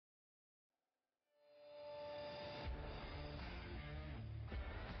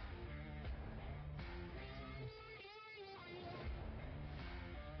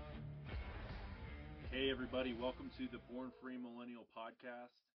Hey, everybody, welcome to the Born Free Millennial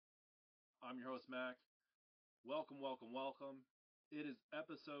Podcast. I'm your host, Mac. Welcome, welcome, welcome. It is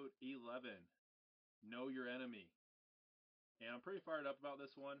episode 11, Know Your Enemy. And I'm pretty fired up about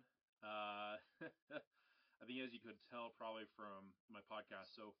this one. I think, as you could tell probably from my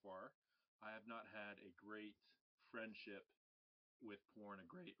podcast so far, I have not had a great friendship with porn, a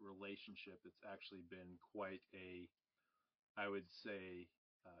great relationship. It's actually been quite a, I would say,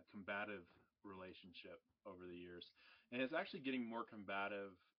 combative relationship over the years. And it's actually getting more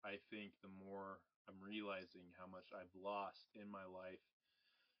combative, I think, the more I'm realizing how much I've lost in my life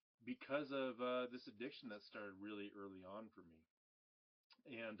because of this addiction that started really early on for me.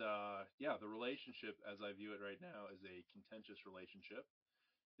 And the relationship, as I view it right now, is a contentious relationship.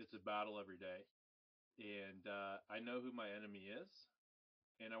 It's a battle every day. And I know who my enemy is.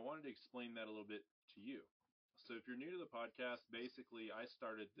 And I wanted to explain that a little bit to you. So if you're new to the podcast, basically I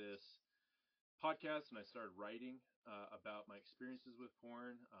started this podcast and I started writing about my experiences with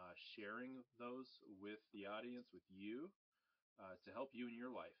porn, sharing those with the audience, with you, to help you in your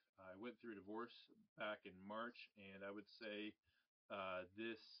life. I went through a divorce back in March, and I would say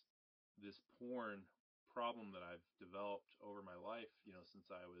this porn problem that I've developed over my life, since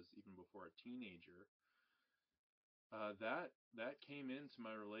I was even before a teenager, that came into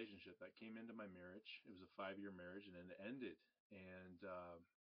my relationship, that came into my marriage. It was a 5-year marriage, and it ended. And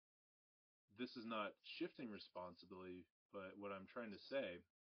this is not shifting responsibility, but what I'm trying to say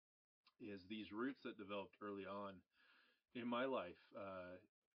is these roots that developed early on in my life.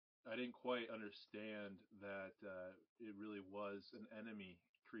 I didn't quite understand that it really was an enemy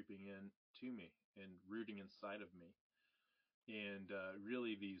creeping in to me and rooting inside of me, and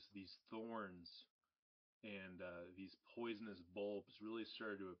really these thorns and these poisonous bulbs really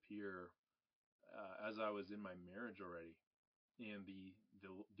started to appear as I was in my marriage already, and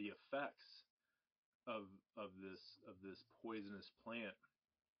the effects of this poisonous plant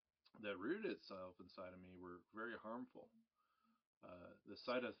that rooted itself inside of me were very harmful. The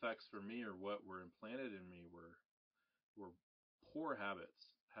side effects for me, or what were implanted in me, were poor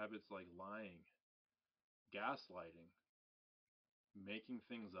habits like lying, gaslighting, making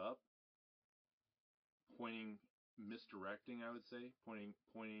things up, misdirecting, I would say,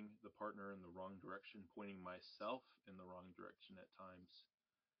 pointing the partner in the wrong direction, pointing myself in the wrong direction at times.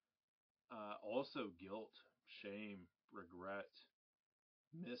 Also guilt, shame, regret,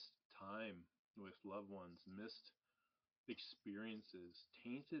 missed time with loved ones, missed experiences,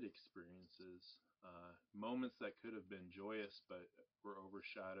 tainted experiences, moments that could have been joyous but were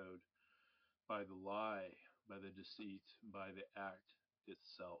overshadowed by the lie, by the deceit, by the act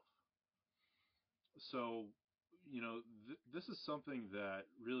itself. So, this is something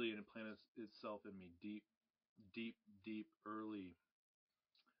that really implanted itself in me deep, deep, deep early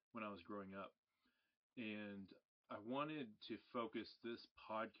when I was growing up. And I wanted to focus this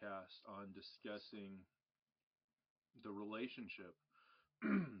podcast on discussing the relationship,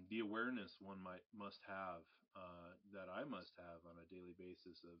 the awareness one must have, that I must have on a daily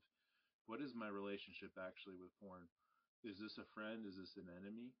basis of what is my relationship actually with porn. Is this a friend? Is this an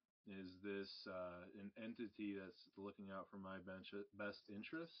enemy? Is this an entity that's looking out for my best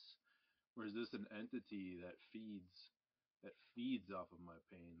interests? Or is this an entity that feeds off of my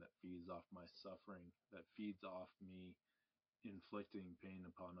pain, that feeds off my suffering, that feeds off me inflicting pain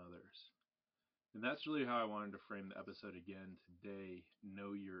upon others? And that's really how I wanted to frame the episode again today.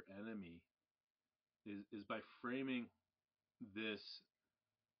 Know your enemy is by framing this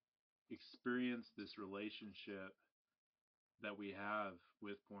experience, this relationship that we have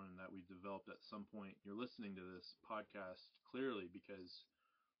with porn, that we developed at some point. You're listening to this podcast clearly because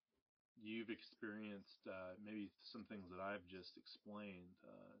you've experienced maybe some things that I've just explained,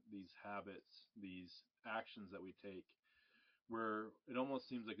 these habits, these actions that we take, where it almost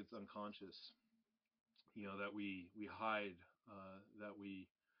seems like it's unconscious, that we hide, that we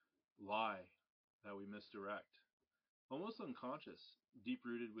lie, that we misdirect, almost unconscious, deep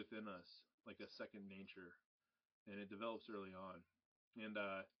rooted within us, like a second nature, and it develops early on. And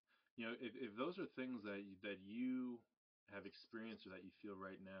if those are things that you have experienced or that you feel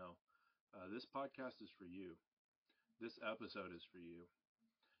right now, this podcast is for you. This episode is for you,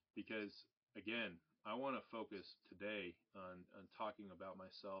 because again, I want to focus today on talking about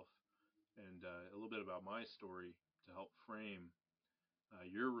myself and a little bit about my story to help frame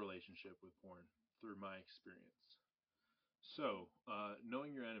your relationship with porn through my experience. So,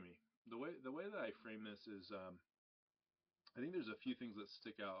 knowing your enemy. The way that I frame this is, I think there's a few things that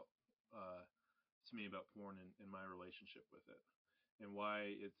stick out to me about porn and my relationship with it. and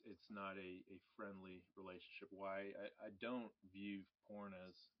why it's not a friendly relationship. Why I don't view porn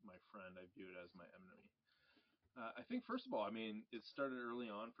as my friend. I view it as my enemy. I think first of all, I mean, it started early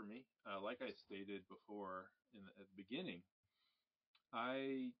on for me. Like I stated before at the beginning,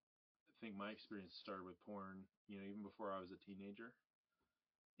 I think my experience started with porn, even before I was a teenager.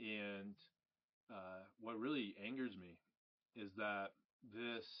 And what really angers me is that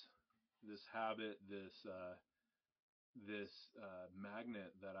this this habit, this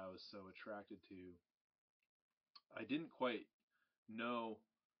magnet that I was so attracted to, I didn't quite know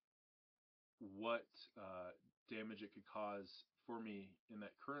what damage it could cause for me in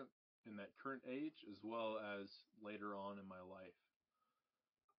that current age, as well as later on in my life.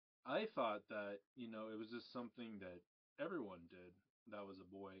 I thought that it was just something that everyone did. That was a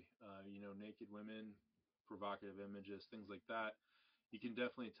boy, naked women, provocative images, things like that. You can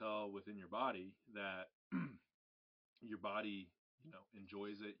definitely tell within your body that your body,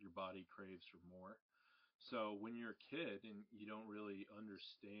 enjoys it. Your body craves for more. So when you're a kid and you don't really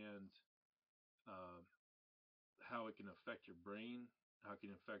understand um, how it can affect your brain, how it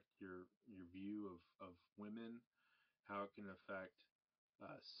can affect your view of women, how it can affect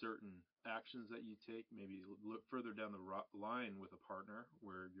certain actions that you take. Maybe look further down the line with a partner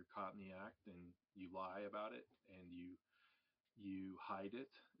where you're caught in the act and you lie about it and you hide it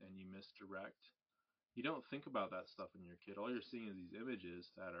and you misdirect. You don't think about that stuff when you're a kid. All you're seeing is these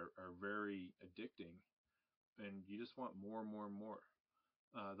images that are very addicting, and you just want more and more and more.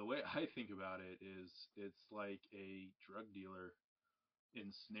 The way I think about it is it's like a drug dealer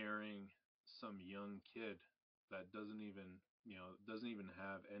ensnaring some young kid that doesn't even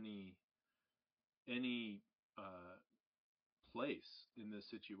have any place in this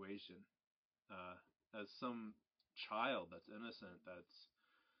situation. As some child that's innocent, that's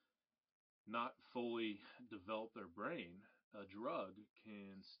not fully developed their brain, a drug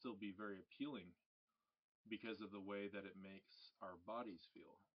can still be very appealing because of the way that it makes our bodies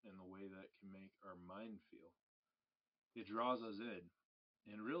feel and the way that it can make our mind feel. It draws us in.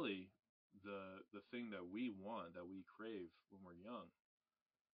 And really, the thing that we want, that we crave when we're young,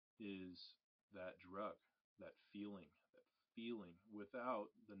 is that drug, that feeling,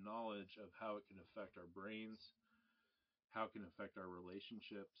 without the knowledge of how it can affect our brains, how it can affect our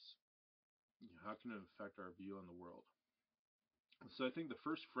relationships, how can it affect our view on the world. So I think the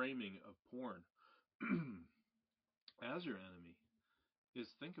first framing of porn as your enemy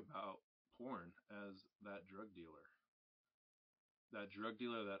is think about porn as that drug dealer. That drug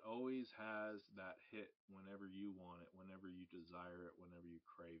dealer that always has that hit whenever you want it, whenever you desire it, whenever you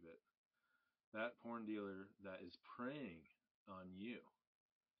crave it. That porn dealer that is preying on you,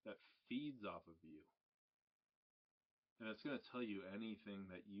 that feeds off of you. And it's going to tell you anything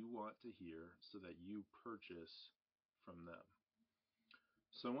that you want to hear so that you purchase from them.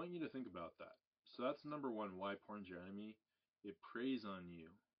 So I want you to think about that. So that's number one, why porn's your enemy. It preys on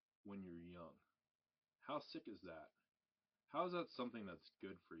you when you're young. How sick is that? How is that something that's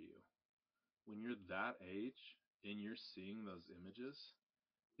good for you? When you're that age and you're seeing those images,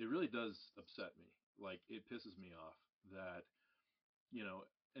 it really does upset me. Like, it pisses me off that, and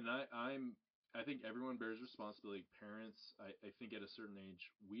I think everyone bears responsibility. Parents, I think at a certain age,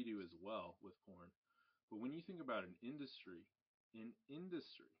 we do as well with porn. But when you think about an industry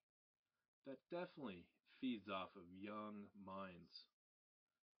that definitely feeds off of young minds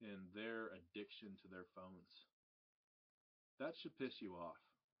and their addiction to their phones, that should piss you off.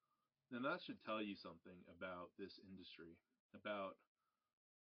 And that should tell you something about this industry, about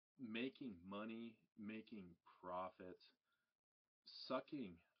making money, making profit,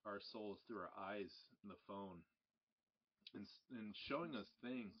 sucking our souls through our eyes in the phone, and showing us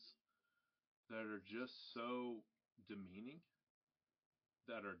things that are just so demeaning,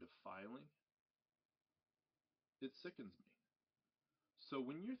 that are defiling. It sickens me. So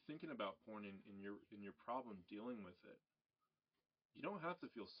when you're thinking about porn in your problem dealing with it, you don't have to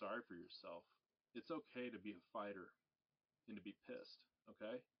feel sorry for yourself. It's okay to be a fighter and to be pissed,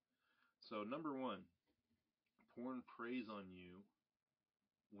 okay? So number one, porn preys on you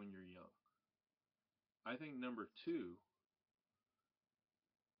when you're young. I think number two,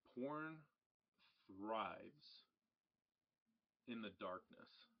 porn thrives in the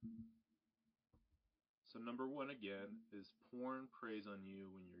darkness. So number one again is porn preys on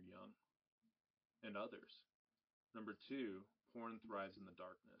you when you're young and others. Number two, porn thrives in the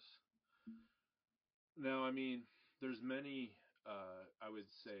darkness. Now, I mean, there's many, I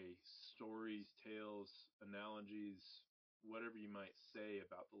would say, stories, tales, analogies, whatever you might say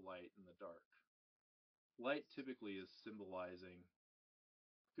about the light and the dark. Light typically is symbolizing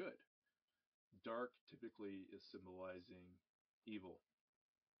good. Dark typically is symbolizing evil.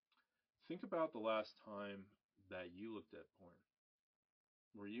 Think about the last time that you looked at porn.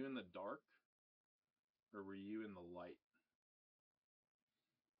 Were you in the dark or were you in the light?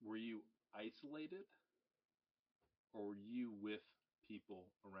 Were you isolated or were you with people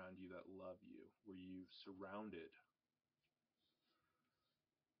around you that love you? Were you surrounded?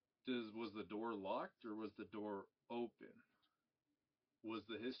 Was the door locked or was the door open? Was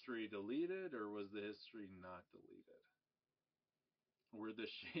the history deleted or was the history not deleted? Were the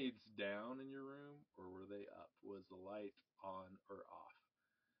shades down in your room or were they up? Was the light on or off?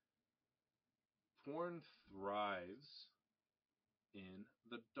 Porn thrives in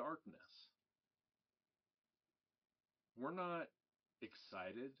the darkness. We're not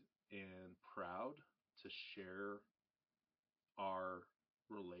excited and proud to share our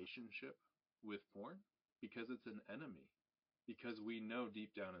relationship with porn because it's an enemy. Because we know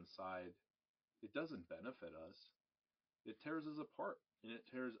deep down inside it doesn't benefit us. It tears us apart and it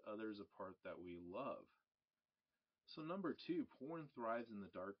tears others apart that we love. So number two, porn thrives in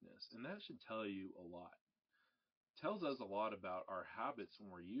the darkness, and that should tell you a lot. It tells us a lot about our habits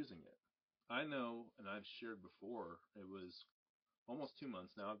when we're using it. I know, and I've shared before, it was almost 2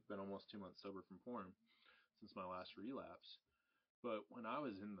 months now. I've been almost 2 months sober from porn since my last relapse. But when I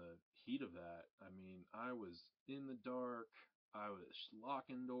was in the heat of that, I mean, I was in the dark. I was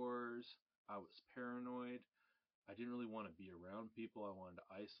locking doors. I was paranoid. I didn't really want to be around people. I wanted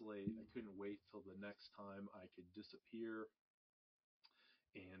to isolate. I couldn't wait till the next time I could disappear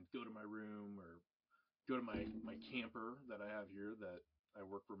and go to my room or go to my camper that I have here that I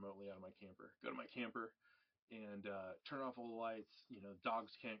work remotely out of my camper. Go to my camper and turn off all the lights. You know,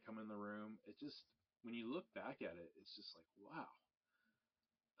 dogs can't come in the room. It just, when you look back at it, it's just like, wow.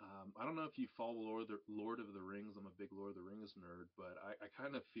 I don't know if you follow Lord of the Rings. I'm a big Lord of the Rings nerd, but I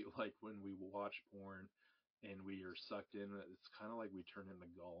kind of feel like when we watch porn and we are sucked in, it's kind of like we turn into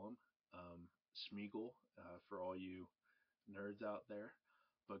Gollum, Smeagol, for all you nerds out there.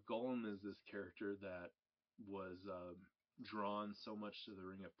 But Gollum is this character that was drawn so much to the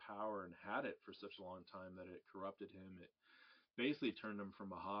Ring of Power and had it for such a long time that it corrupted him. It basically turned him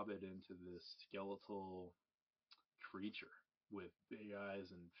from a hobbit into this skeletal creature with big eyes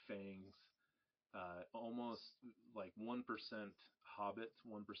and fangs, almost like 1% hobbit,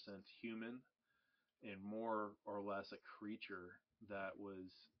 1% human, and more or less a creature that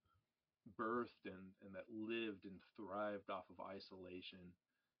was birthed and that lived and thrived off of isolation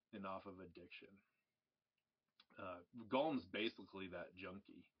and off of addiction. Gollum's basically that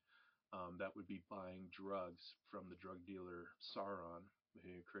junkie that would be buying drugs from the drug dealer Sauron,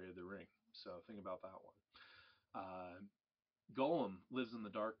 who created the ring. So think about that one. Gollum lives in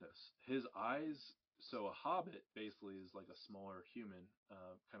the darkness. His eyes, so a hobbit basically is like a smaller human,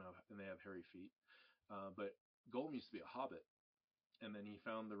 kind of, and they have hairy feet. But Gollum used to be a hobbit, and then he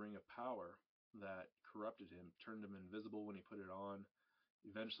found the Ring of Power that corrupted him, turned him invisible when he put it on.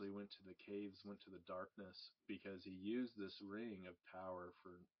 Eventually went to the caves, went to the darkness because he used this ring of power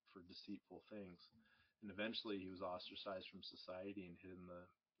for deceitful things. And eventually he was ostracized from society and hid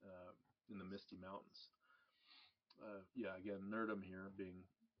in the Misty Mountains. Yeah, again, nerdum here being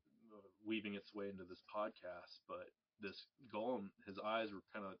weaving its way into this podcast, but this Gollum, his eyes were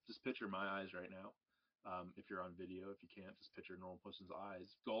kind of, just picture my eyes right now. If you're on video, if you can't, just picture a normal person's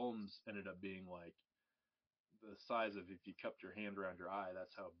eyes. Gollum's ended up being like the size of, if you cupped your hand around your eye,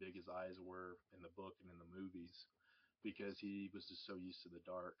 that's how big his eyes were in the book and in the movies, because he was just so used to the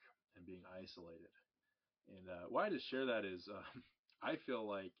dark and being isolated. And why I just share that is I feel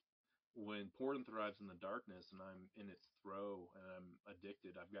like when porn thrives in the darkness and I'm in its throw and I'm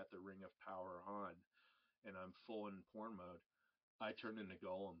addicted, I've got the Ring of Power on and I'm full in porn mode, I turn into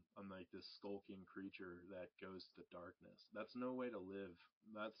Gollum. I'm like this skulking creature that goes to the darkness. That's no way to live.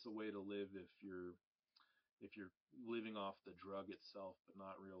 That's the way to live if you're living off the drug itself but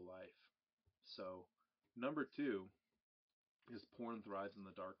not real life. So number two is porn thrives in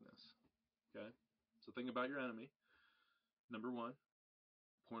the darkness. Okay? So think about your enemy. Number one,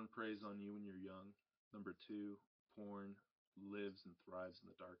 porn preys on you when you're young. Number two, porn lives and thrives in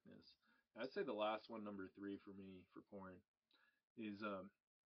the darkness. I'd say the last one, number three for me for porn, is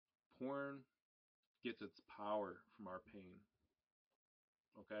porn gets its power from our pain.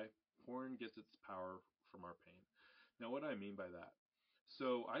 Okay? Porn gets its power from our pain. Now, what do I mean by that?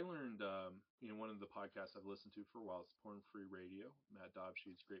 So I learned in one of the podcasts I've listened to for a while, it's Porn Free Radio, Matt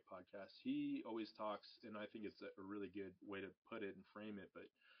Dobschi's great podcast. He always talks, and I think it's a really good way to put it and frame it, but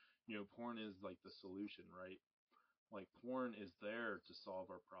porn is like the solution, right? Like porn is there to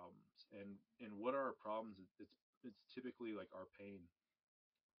solve our problems. And what are our problems? It's typically like our pain.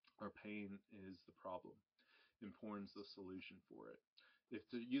 Our pain is the problem. and porn's the solution for it. If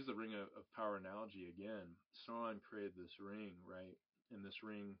to use the ring of power analogy again, Sauron created this ring, right? And this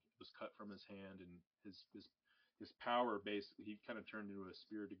ring was cut from his hand, and his power basically he kind of turned into a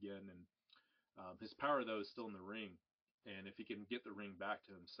spirit again, and his power though is still in the ring. And if he can get the ring back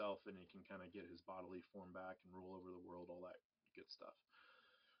to himself, and he can kind of get his bodily form back and rule over the world, all that good stuff.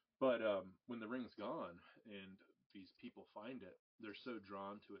 But when the ring's gone and these people find it, they're so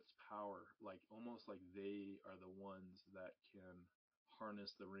drawn to its power, like almost like they are the ones that can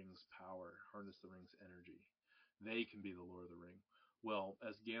harness the ring's power, harness the ring's energy. They can be the Lord of the Ring. Well,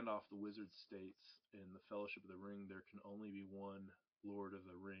 as Gandalf the Wizard states in the Fellowship of the Ring, there can only be one Lord of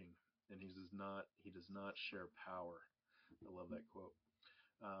the Ring, and he does not share power. I love that quote.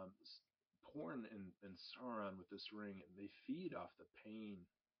 Um, Porn and Sauron with this ring, and they feed off the pain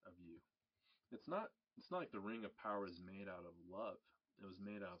of you. It's not it's not like the ring of power is made out of love. It was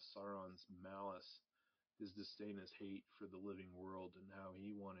made out of Sauron's malice, his disdain, his hate for the living world, and how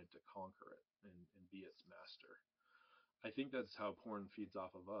he wanted to conquer it and be its master. I think that's how porn feeds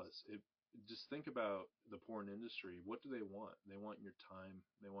off of us. Just think about the porn industry. What do they want? They want your time.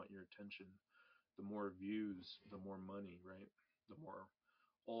 They want your attention. The more views, the more money, right? The more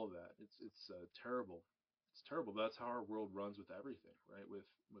all of that. It's terrible. It's terrible. But that's how our world runs with everything, right? With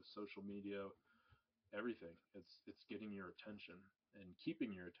social media, everything. It's getting your attention and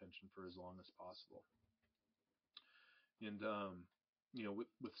keeping your attention for as long as possible. And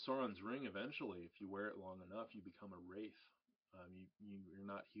with Sauron's ring, eventually, if you wear it long enough, you become a wraith. You're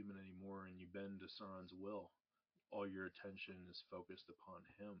not human anymore, and you bend to Sauron's will. All your attention is focused upon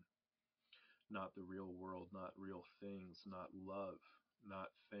him, not the real world, not real things, not love,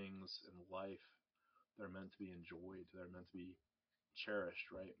 not things in life that are meant to be enjoyed, that are meant to be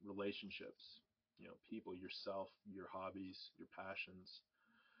cherished, right? Relationships, people, yourself, your hobbies, your passions,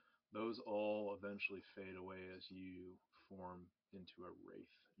 those all eventually fade away as you form into a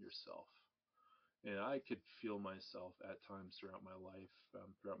wraith yourself. And I could feel myself at times throughout my life,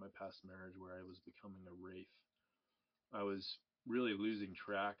 throughout my past marriage, where I was becoming a wraith. I was really losing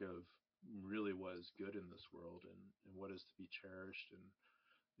track of really what is good in this world, and what is to be cherished,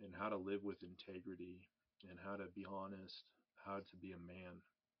 and how to live with integrity, and how to be honest, how to be a man.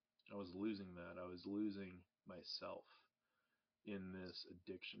 I was losing that. I was losing myself in this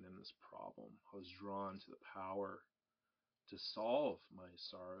addiction, in this problem. I was drawn to the power to solve my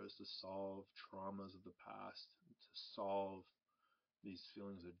sorrows, to solve traumas of the past, to solve these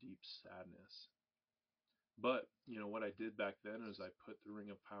feelings of deep sadness. But, what I did back then is I put the ring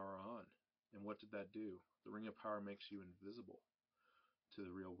of power on. And what did that do? The ring of power makes you invisible to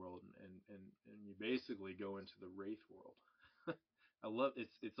the real world, and you basically go into the wraith world. I love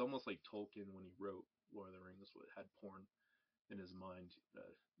it's almost like Tolkien when he wrote Lord of the Rings had porn in his mind,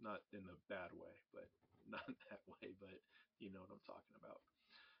 not in the bad way, but not in that way, but you know what I'm talking about.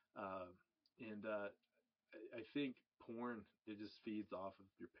 And I think porn, it just feeds off of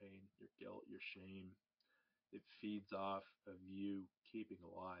your pain, your guilt, your shame. It feeds off of you keeping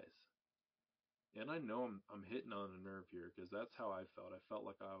lies. And I know I'm hitting on a nerve here, because that's how I felt. I felt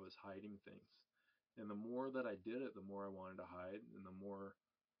like I was hiding things. And the more that I did it, the more I wanted to hide, and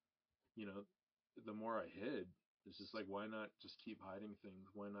you know, the more I hid. It's just like, why not just keep hiding things?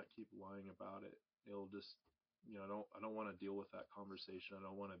 Why not keep lying about it? It'll just, I don't want to deal with that conversation. I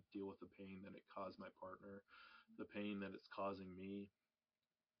don't want to deal with the pain that it caused my partner, the pain that it's causing me.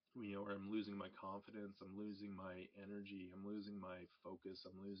 Where I'm losing my confidence, I'm losing my energy, I'm losing my focus,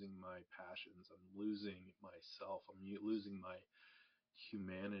 I'm losing my passions, I'm losing myself, I'm losing my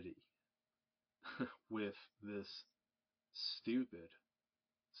humanity with this stupid,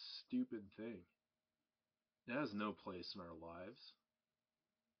 stupid thing. It has no place in our lives.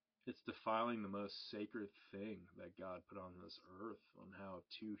 It's defiling the most sacred thing that God put on this earth, on how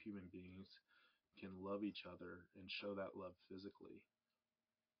two human beings can love each other and show that love physically.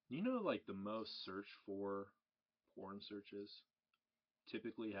 Like the most searched for porn searches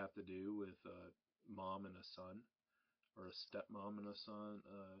typically have to do with a mom and a son, or a stepmom and a son,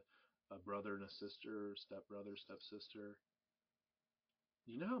 a brother and a sister, stepbrother, stepsister.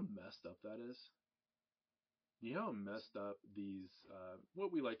 You know how messed up that is? You know how messed up these,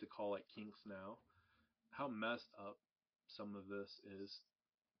 what we like to call like kinks now, how messed up some of this is,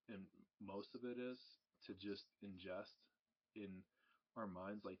 and most of it is, to just ingest in our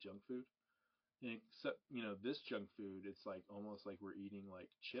minds like junk food. Except, this junk food, it's like almost like we're eating like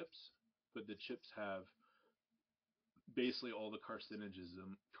chips, but the chips have basically all the carcinogens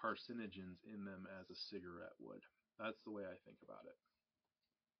in them as a cigarette would. That's the way I think about it.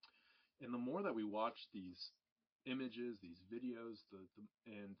 And the more that we watch these images, these videos,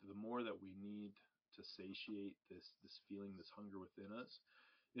 and the more that we need to satiate this feeling, this hunger within us,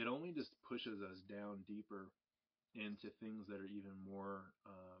 it only just pushes us down deeper into things that are even more,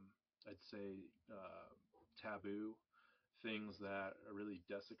 I'd say, taboo, things that really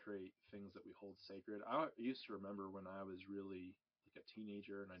desecrate things that we hold sacred. I used to remember when I was really like a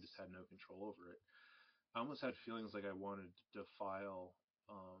teenager and I just had no control over it. I almost had feelings like I wanted to defile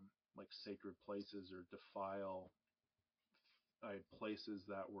like sacred places or defile places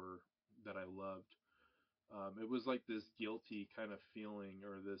that I loved. It was like this guilty kind of feeling,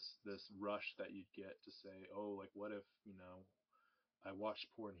 or this rush that you'd get to say, oh, like what if I watched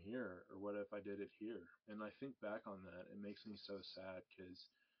porn here, or what if I did it here? And I think back on that, it makes me so sad because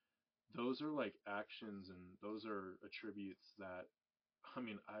those are like actions and those are attributes that, I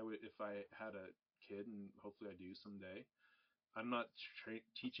mean, I would, if I had a kid, and hopefully I do someday, I'm not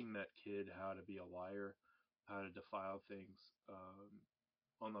teaching that kid how to be a liar, how to defile things.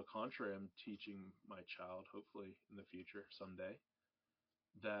 On the contrary, I'm teaching my child, hopefully in the future, someday,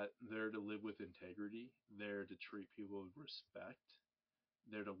 that they're to live with integrity, they're to treat people with respect,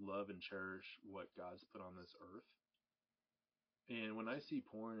 they're to love and cherish what God's put on this earth. And when I see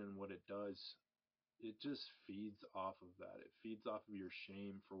porn and what it does, it just feeds off of that. It feeds off of your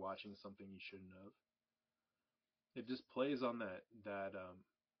shame for watching something you shouldn't have. It just plays on that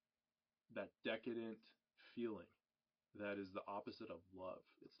decadent feeling that is the opposite of love.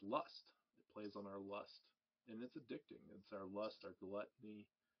 It's lust. It plays on our lust, and it's addicting. It's our lust, our gluttony.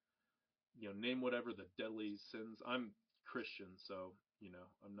 Name whatever the deadly sins. I'm Christian, so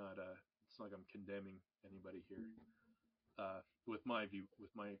I'm not. It's not like I'm condemning anybody here with my view,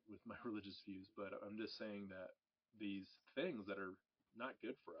 with my religious views, but I'm just saying that these things that are not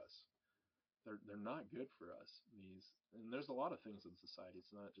good for us, they're not good for us. And there's a lot of things in society.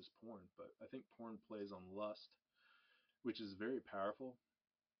 It's not just porn, but I think porn plays on lust, which is very powerful,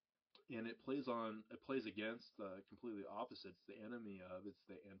 and it plays against the completely opposite. It's the enemy of. It's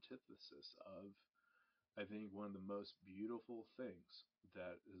the antithesis of, I think, one of the most beautiful things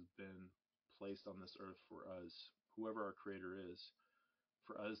that has been placed on this earth for us, whoever our creator is,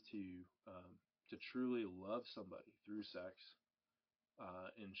 for us to truly love somebody through sex,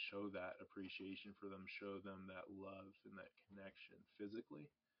 and show that appreciation for them, show them that love and that connection physically,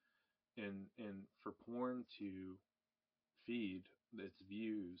 and for porn to feed its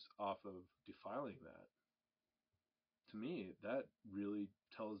views off of defiling that, to me, that really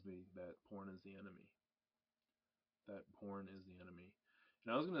tells me that porn is the enemy. That porn is the enemy. And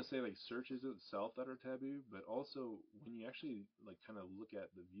I was gonna say like searches itself that are taboo, but also when you actually like kind of look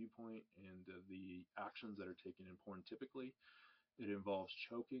at the viewpoint and the actions that are taken in porn, typically it involves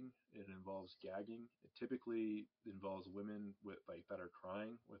choking, it involves gagging, it typically involves women with like that are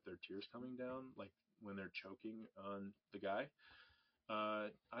crying with their tears coming down, like when they're choking on the guy.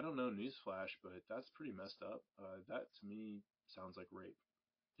 I don't know, newsflash, but that's pretty messed up. That to me sounds like rape.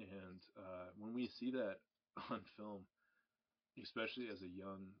 And when we see that on film, especially as a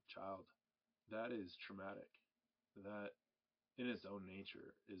young child, that is traumatic. That in its own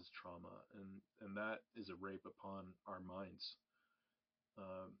nature is trauma, and that is a rape upon our minds.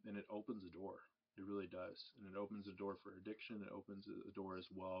 And it opens a door. It really does. And it opens a door for addiction. It opens a door as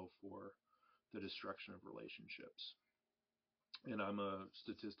well for the destruction of relationships. And I'm a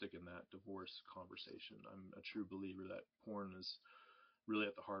statistic in that divorce conversation. I'm a true believer that porn is really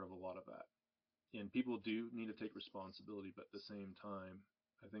at the heart of a lot of that. And people do need to take responsibility, but at the same time,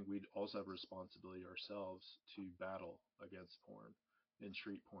 I think we'd also have a responsibility ourselves to battle against porn and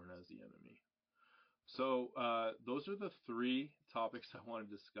treat porn as the enemy. So those are the three topics I wanted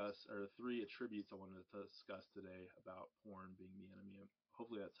to discuss, or the three attributes I wanted to discuss today about porn being the enemy.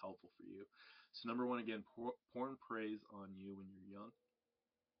 Hopefully that's helpful for you. So number one, again, porn preys on you when you're young.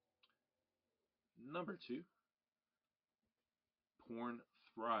 Number two, porn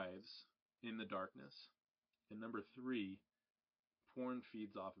thrives in the darkness. And number three, porn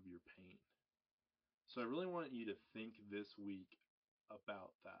feeds off of your pain. So I really want you to think this week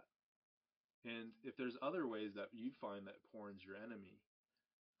about that. And if there's other ways that you find that porn's your enemy,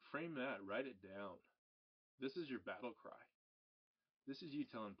 frame that, write it down. This is your battle cry. This is you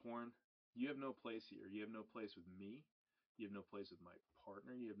telling porn, you have no place here. You have no place with me. You have no place with my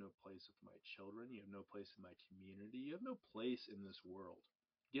partner. You have no place with my children. You have no place in my community. You have no place in this world.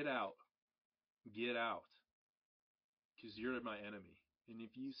 Get out. Get out. Because you're my enemy. And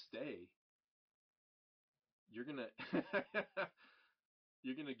if you stay, you're going to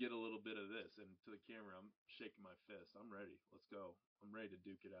you're going to get a little bit of this. And to the camera, I'm shaking my fist. I'm ready. Let's go. I'm ready to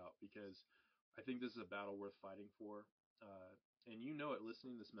duke it out, because I think this is a battle worth fighting for. And you know it,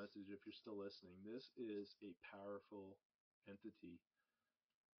 listening to this message, if you're still listening, this is a powerful entity.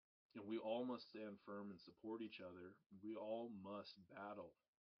 And we all must stand firm and support each other. We all must battle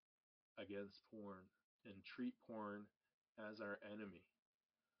against porn and treat porn as our enemy.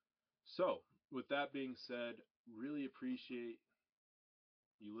 So, with that being said, really appreciate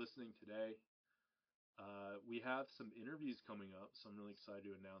you listening today. We have some interviews coming up, so I'm really excited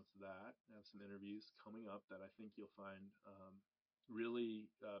to announce that. I have some interviews coming up that I think you'll find really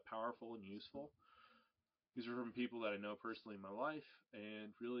powerful and useful. These are from people that I know personally in my life,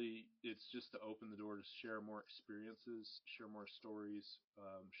 and really it's just to open the door to share more experiences, share more stories,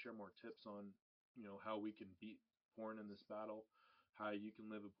 share more tips on, how we can beat porn in this battle, how you can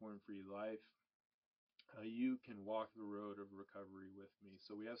live a porn-free life, how you can walk the road of recovery with me.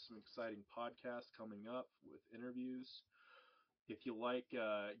 So we have some exciting podcasts coming up with interviews. If you like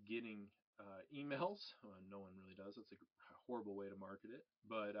getting emails, well, no one really does. That's a horrible way to market it.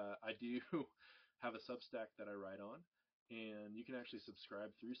 But I do have a Substack that I write on. And you can actually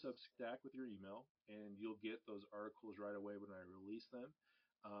subscribe through Substack with your email, and you'll get those articles right away when I release them.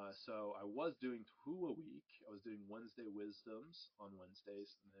 So I was doing 2 a week. I was doing Wednesday Wisdoms on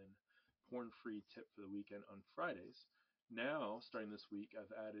Wednesdays, and then porn-free tip for the weekend on Fridays. Now, starting this week,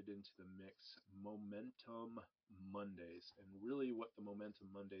 I've added into the mix Momentum Mondays. And really what the Momentum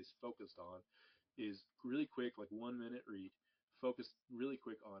Mondays focused on is really quick, like 1 minute read, focused really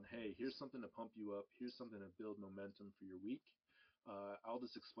quick on, hey, here's something to pump you up. Here's something to build momentum for your week. I'll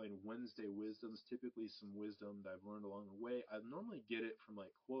just explain Wednesday wisdoms, typically some wisdom that I've learned along the way. I normally get it from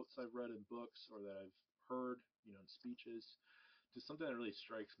like quotes I've read in books or that I've heard, in speeches, to something that really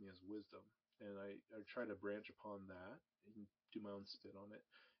strikes me as wisdom. And I try to branch upon that and do my own spin on it.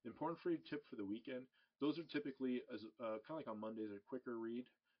 Important free tip for the weekend. Those are typically as kind of like on Mondays, a quicker read.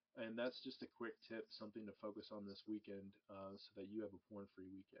 And that's just a quick tip, something to focus on this weekend so that you have a porn-free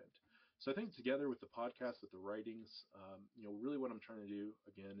weekend. So I think together with the podcast, with the writings, really what I'm trying to do,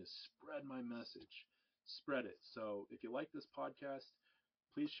 again, is spread my message. Spread it. So if you like this podcast,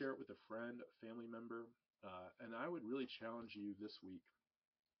 please share it with a friend, a family member. And I would really challenge you this week.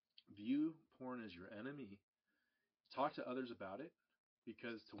 View porn as your enemy. Talk to others about it,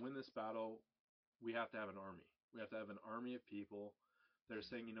 because to win this battle, we have to have an army. We have to have an army of people that are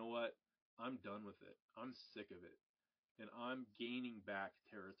saying, you know what, I'm done with it. I'm sick of it. And I'm gaining back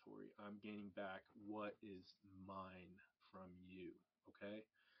territory. I'm gaining back what is mine from you. Okay?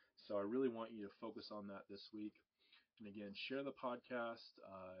 So I really want you to focus on that this week. And again, share the podcast.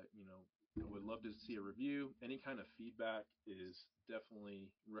 I would love to see a review. Any kind of feedback is definitely,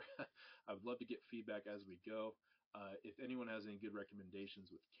 I would love to get feedback as we go. If anyone has any good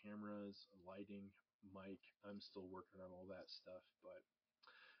recommendations with cameras, lighting, mic, I'm still working on all that stuff. But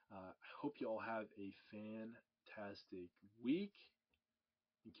I hope you all have a fantastic week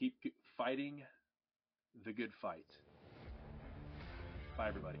and keep fighting the good fight. Bye,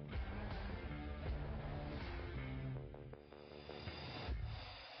 everybody.